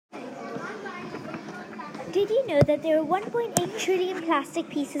Did you know that there are 1.8 trillion plastic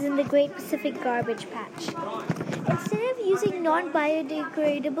pieces in the Great Pacific Garbage Patch? Instead of using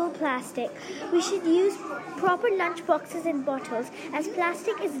non-biodegradable plastic, we should use proper lunch boxes and bottles, as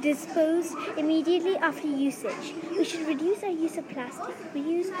plastic is disposed immediately after usage. We should reduce our use of plastic,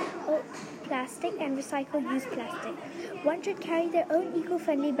 reuse plastic, and recycle used plastic. One should carry their own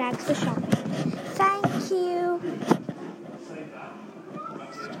eco-friendly bags for shopping. Thank you.